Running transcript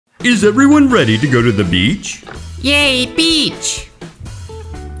Is everyone ready to go to the beach? Yay, beach!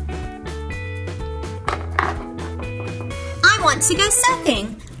 I want to go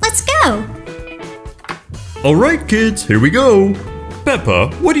surfing. Let's go. Alright kids, here we go. Peppa,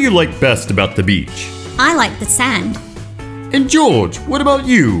 what do you like best about the beach? I like the sand. And George, what about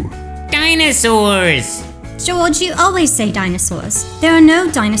you? Dinosaurs! George, you always say dinosaurs. There are no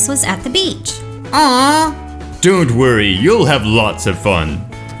dinosaurs at the beach. Aww! Don't worry, you'll have lots of fun.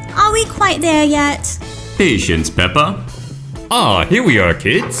 Are we quite there yet? Patience, Peppa. Ah, here we are,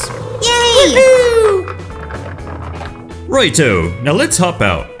 kids. Yay! Woo! Righto, now let's hop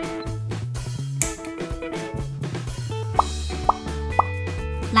out.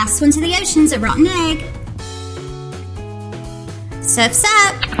 Last one to the ocean's a rotten egg. Surf's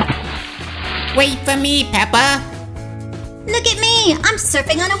up. Wait for me, Peppa. Look at me. I'm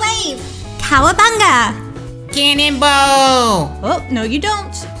surfing on a wave. Cowabunga. Cannonball! Oh, no you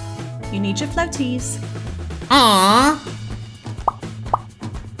don't. You need your floaties. Aww!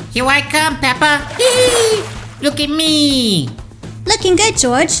 Here I come, Peppa! Hee! Look at me! Looking good,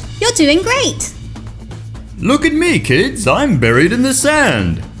 George. You're doing great. Look at me, kids. I'm buried in the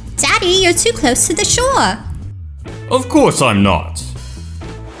sand. Daddy, you're too close to the shore. Of course I'm not.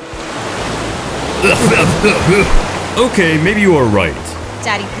 Okay, maybe you are right.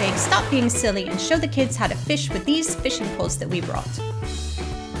 Daddy Pig, stop being silly and show the kids how to fish with these fishing poles that we brought.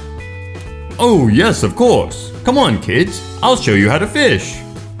 Oh, yes, of course. Come on, kids. I'll show you how to fish.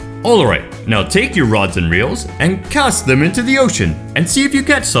 Alright, now take your rods and reels and cast them into the ocean and see if you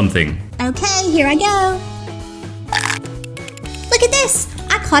catch something. Okay, here I go. Look at this.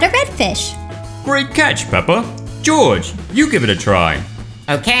 I caught a redfish. Great catch, Peppa. George, you give it a try.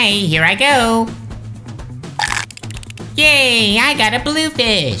 Okay, here I go. Yay, I got a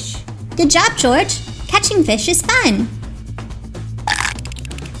bluefish. Good job, George. Catching fish is fun.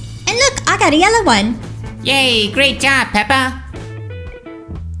 And look, I got a yellow one. Yay, great job, Peppa.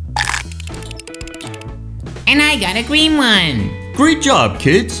 And I got a green one. Great job,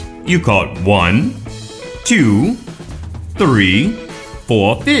 kids. You caught 1, 2, 3,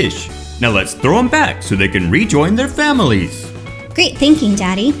 4 fish. Now let's throw them back so they can rejoin their families. Great thinking,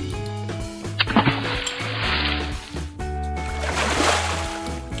 Daddy.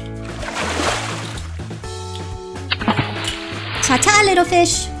 Ta-ta, little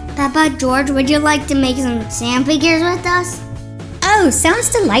fish. Peppa, George, would you like to make some sand figures with us? Oh, sounds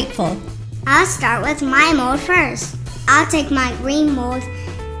delightful. I'll start with my mold first. I'll take my green mold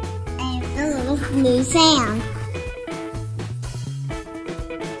and the little blue sand.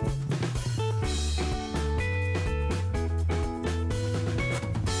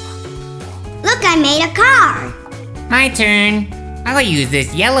 Look, I made a car. My turn. I'll use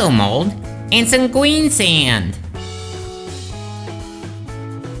this yellow mold and some green sand.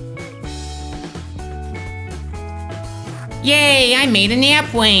 Yay, I made an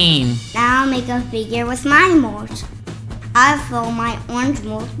airplane. Now I'll make a figure with my mold. I'll fill my orange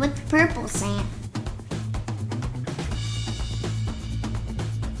mold with purple sand.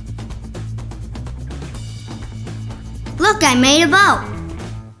 Look, I made a boat.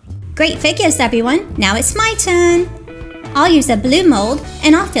 Great figures, everyone. Now it's my turn. I'll use a blue mold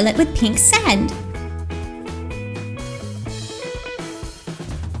and I'll fill it with pink sand.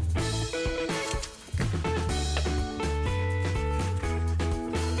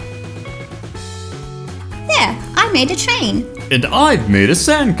 There, I made a train. And I've made a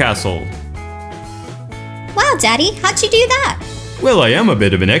sandcastle. Wow, Daddy, how'd you do that? Well, I am a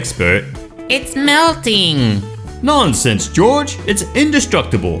bit of an expert. It's melting. Nonsense, George. It's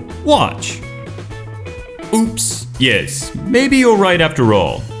indestructible. Watch. Oops. Yes, maybe you're right after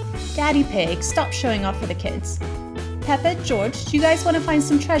all. Daddy Pig, stop showing off for the kids. Peppa, George, do you guys want to find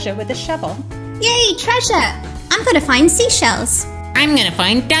some treasure with a shovel? Yay, treasure! I'm gonna find seashells. I'm gonna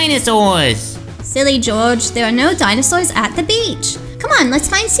find dinosaurs. Silly George, there are no dinosaurs at the beach. Come on, let's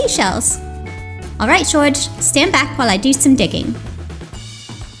find seashells. All right, George, stand back while I do some digging.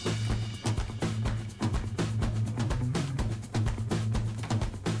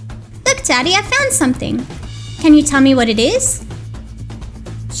 Look, Daddy, I found something. Can you tell me what it is?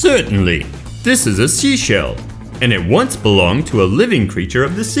 Certainly. This is a seashell, and it once belonged to a living creature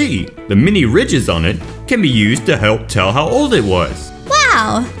of the sea. The many ridges on it can be used to help tell how old it was.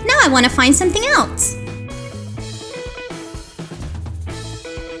 Wow, now I want to find something else.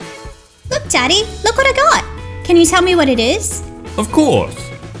 Look, Daddy, look what I got. Can you tell me what it is? Of course.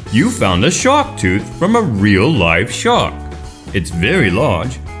 You found a shark tooth from a real live shark. It's very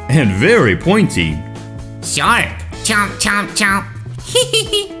large and very pointy. Shark. Chomp, chomp, chomp.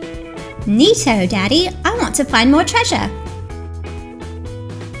 Neato, Daddy. I want to find more treasure.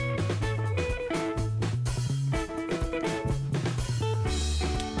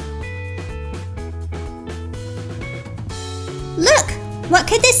 What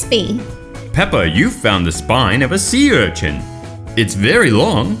could this be? Peppa, you found the spine of a sea urchin. It's very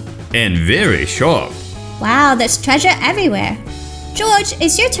long and very sharp. Wow, there's treasure everywhere. George,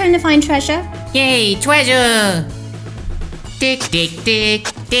 it's your turn to find treasure. Yay, treasure! Dig, dig, dig,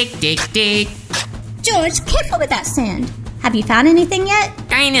 dig, dig, dig. George, careful with that sand. Have you found anything yet?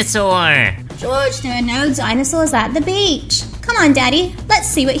 Dinosaur! George, there are no dinosaurs at the beach. Come on, Daddy. Let's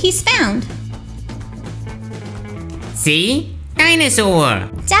see what he's found. See? Dinosaur!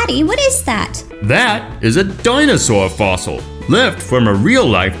 Daddy, what is that? That is a dinosaur fossil, left from a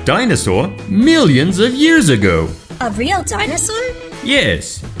real-life dinosaur millions of years ago. A real dinosaur?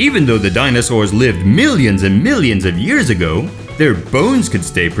 Yes, even though the dinosaurs lived millions and millions of years ago, their bones could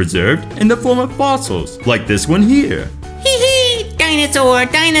stay preserved in the form of fossils, like this one here. Hee hee! Dinosaur!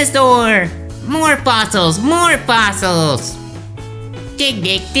 Dinosaur! More fossils! More fossils! Dig,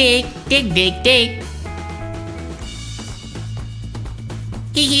 dig, dig, dig, dig, dig.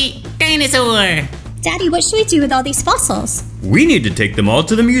 Hee hee! Dinosaur! Daddy, what should we do with all these fossils? We need to take them all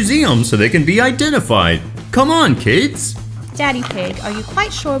to the museum so they can be identified. Come on, kids. Daddy Pig, are you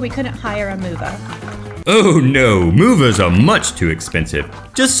quite sure we couldn't hire a mover? Oh no, movers are much too expensive.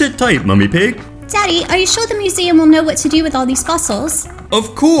 Just sit tight, Mummy Pig. Daddy, are you sure the museum will know what to do with all these fossils?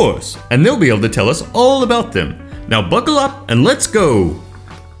 Of course, and they'll be able to tell us all about them. Now buckle up and let's go.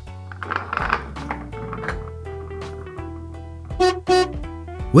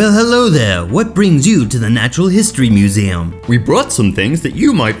 Well, hello there. What brings you to the Natural History Museum? We brought some things that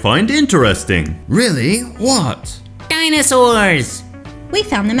you might find interesting. Really? What? Dinosaurs! We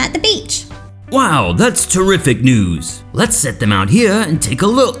found them at the beach. Wow, that's terrific news. Let's set them out here and take a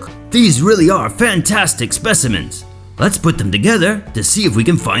look. These really are fantastic specimens. Let's put them together to see if we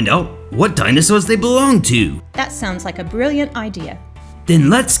can find out what dinosaurs they belong to. That sounds like a brilliant idea. Then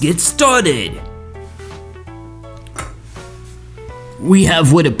let's get started. We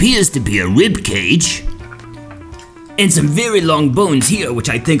have what appears to be a rib cage and some very long bones here, which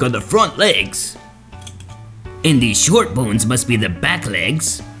I think are the front legs. And these short bones must be the back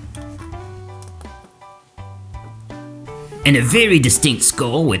legs. And a very distinct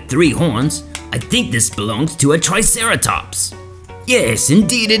skull with 3 horns. I think this belongs to a triceratops. Yes,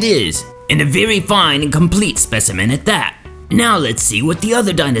 indeed it is. And a very fine and complete specimen at that. Now let's see what the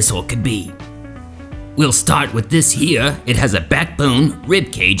other dinosaur could be. We'll start with this here. It has a backbone,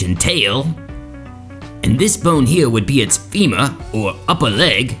 rib cage, and tail. And this bone here would be its femur, or upper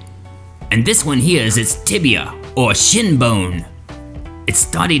leg. And this one here is its tibia, or shin bone. It's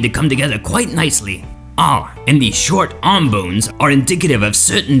starting to come together quite nicely. Ah, and these short arm bones are indicative of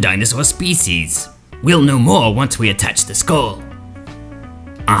certain dinosaur species. We'll know more once we attach the skull.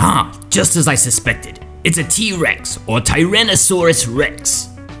 Aha, just as I suspected. It's a T-Rex, or Tyrannosaurus Rex.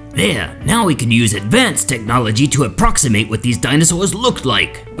 There, now we can use advanced technology to approximate what these dinosaurs looked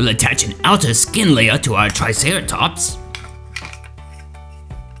like. We'll attach an outer skin layer to our Triceratops.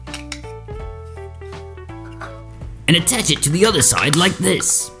 And attach it to the other side like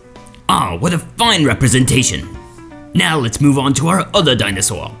this. Ah, what a fine representation. Now let's move on to our other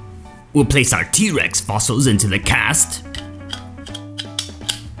dinosaur. We'll place our T-Rex fossils into the cast.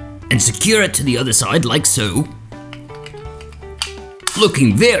 And secure it to the other side like so.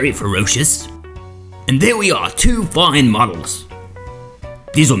 Looking very ferocious. And there we are, 2 fine models.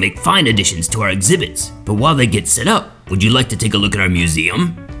 These will make fine additions to our exhibits, but while they get set up, would you like to take a look at our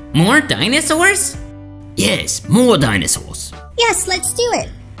museum? More dinosaurs? Yes, more dinosaurs. Yes, let's do it.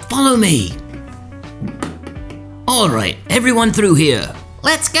 Follow me. Alright, everyone through here.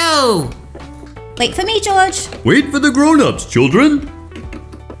 Let's go! Wait for me, George. Wait for the grown-ups, children.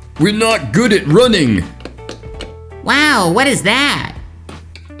 We're not good at running. Wow, what is that?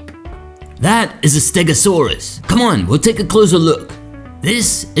 That is a Stegosaurus. Come on, we'll take a closer look.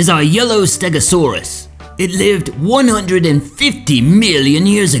 This is our yellow Stegosaurus. It lived 150 million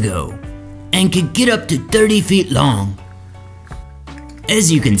years ago and could get up to 30 feet long.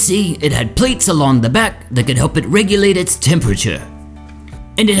 As you can see, it had plates along the back that could help it regulate its temperature.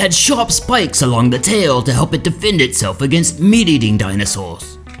 And it had sharp spikes along the tail to help it defend itself against meat-eating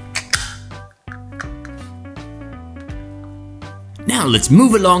dinosaurs. Now let's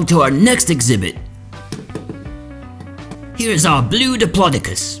move along to our next exhibit. Here's our blue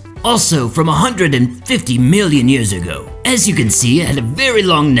Diplodocus, also from 150 million years ago. As you can see, it had a very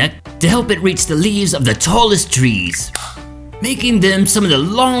long neck to help it reach the leaves of the tallest trees, making them some of the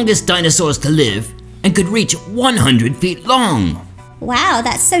longest dinosaurs to live and could reach 100 feet long. Wow,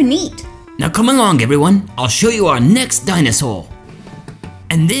 that's so neat. Now come along everyone, I'll show you our next dinosaur.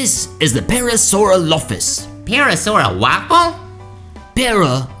 And this is the Parasaurolophus. Parasaurolophus?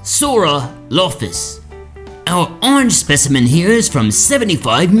 Parasaurolophus. Our orange specimen here is from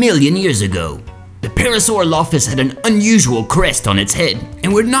 75 million years ago. The Parasaurolophus had an unusual crest on its head,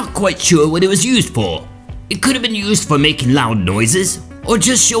 and we're not quite sure what it was used for. It could have been used for making loud noises, or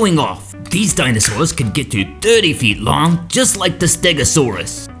just showing off. These dinosaurs could get to 30 feet long, just like the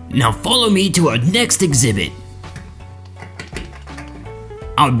Stegosaurus. Now follow me to our next exhibit.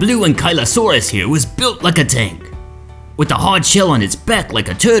 Our blue Ankylosaurus here was built like a tank, with a hard shell on its back like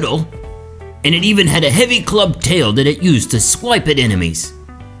a turtle, and it even had a heavy clubbed tail that it used to swipe at enemies.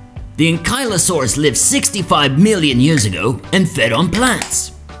 The Ankylosaurus lived 65 million years ago and fed on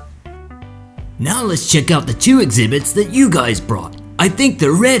plants. Now let's check out the 2 exhibits that you guys brought. I think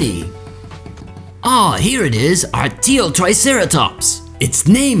they're ready. Ah, here it is, our teal Triceratops. Its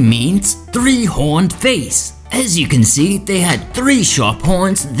name means 3-horned face. As you can see, they had 3 sharp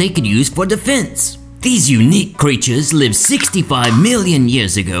horns they could use for defense. These unique creatures lived 65 million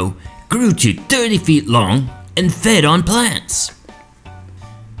years ago, grew to 30 feet long, and fed on plants.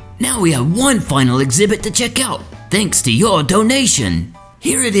 Now we have one final exhibit to check out, thanks to your donation.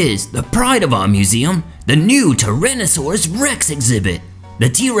 Here it is, the pride of our museum, the new Tyrannosaurus Rex exhibit. The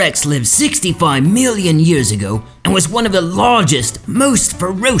T-Rex lived 65 million years ago and was one of the largest, most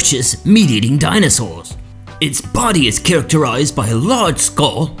ferocious meat-eating dinosaurs. Its body is characterized by a large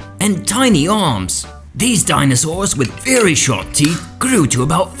skull and tiny arms. These dinosaurs with very sharp teeth grew to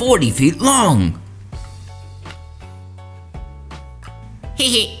about 40 feet long.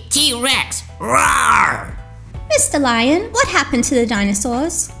 Hehe, T-Rex, roar! Mr. Lion, what happened to the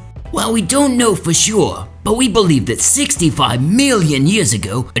dinosaurs? Well, we don't know for sure, but we believe that 65 million years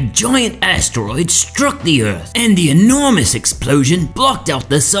ago, a giant asteroid struck the Earth, and the enormous explosion blocked out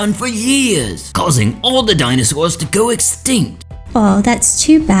the sun for years, causing all the dinosaurs to go extinct. Oh, that's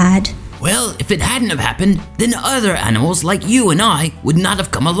too bad. Well, if it hadn't have happened, then other animals like you and I would not have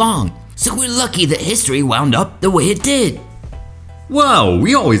come along. So we're lucky that history wound up the way it did. Wow,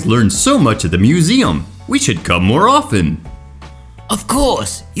 we always learn so much at the museum. We should come more often. Of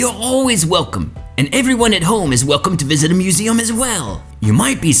course, you're always welcome. And everyone at home is welcome to visit a museum as well. You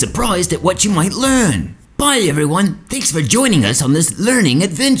might be surprised at what you might learn. Bye everyone, thanks for joining us on this learning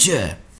adventure.